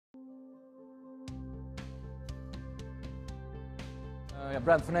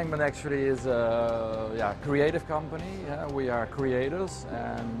Brand van Egmond actually is a creative company. We are creators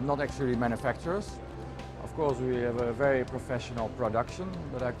and not actually manufacturers. Of course, we have a very professional production,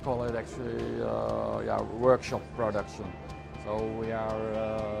 but I call it actually workshop production. So we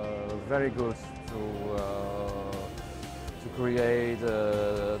are very good to create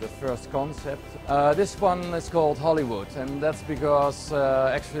the first concept. This one is called Hollywood, and that's because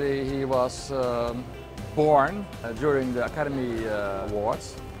actually he was born during the Academy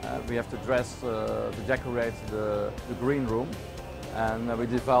Awards. We have to dress to decorate the green room, and we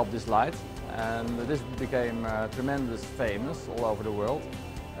developed this light, and this became tremendous famous all over the world.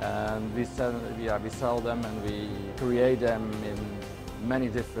 And we sell them and we create them in many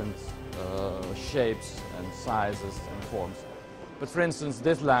different shapes and sizes and forms. But for instance,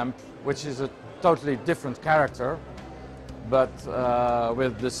 this lamp, which is a totally different character, but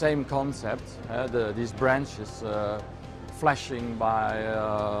with the same concept, these branches flashing by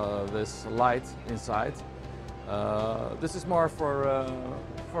this light inside. This is more for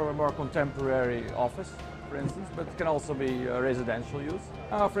a more contemporary office, for instance, but it can also be residential use.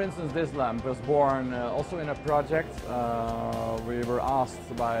 For instance, this lamp was born also in a project. We were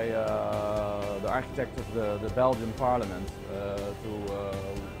asked by the architect of the Belgian Parliament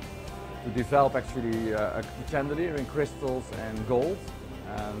to develop actually a chandelier in crystals and gold.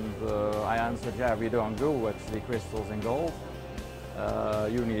 And I answered, yeah, we don't do actually crystals and gold.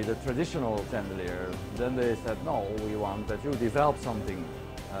 You need a traditional chandelier. Then they said, no, we want that you develop something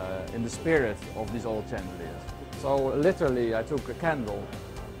in the spirit of these old chandeliers. So literally I took a candle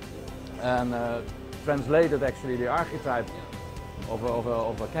and translated actually the archetype of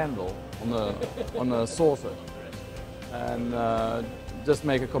a candle on a saucer, and just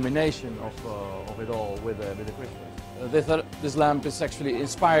make a combination of it all with the crystals. This lamp is actually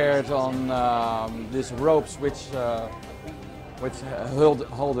inspired on these ropes which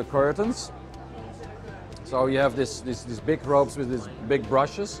hold the curtains. So you have these big ropes with these big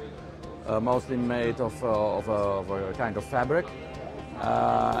brushes, mostly made of a kind of fabric.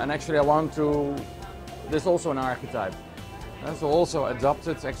 And actually I want to, this is also an archetype. So also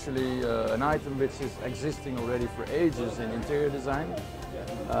adopted actually an item which is existing already for ages in interior design,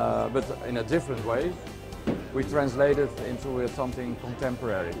 but in a different way. We translate it into something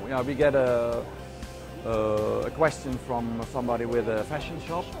contemporary. We get a question from somebody with a fashion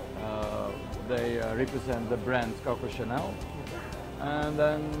shop. They represent the brand Coco Chanel, and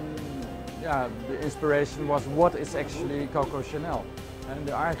then the inspiration was, what is actually Coco Chanel? And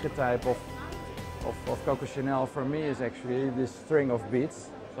the archetype of Coco Chanel for me is actually this string of beads.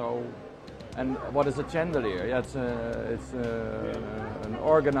 So, and what is a chandelier? Yeah, it's an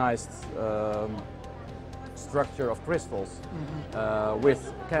organized structure of crystals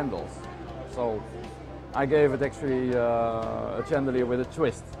with candles. So I gave it actually a chandelier with a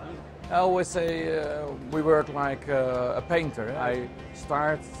twist. I always say we work like a painter. I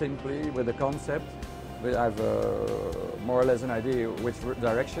start simply with a concept. I have more or less an idea which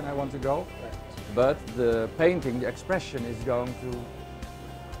direction I want to go. But the painting, the expression is going to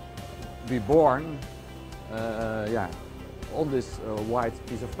be born on this white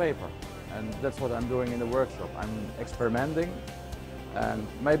piece of paper. And that's what I'm doing in the workshop. I'm experimenting, and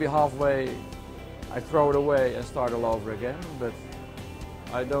maybe halfway I throw it away and start all over again, but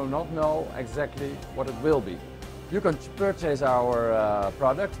I do not know exactly what it will be. You can purchase our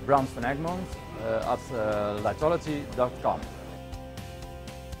product, Brand van Egmond, at lightology.com.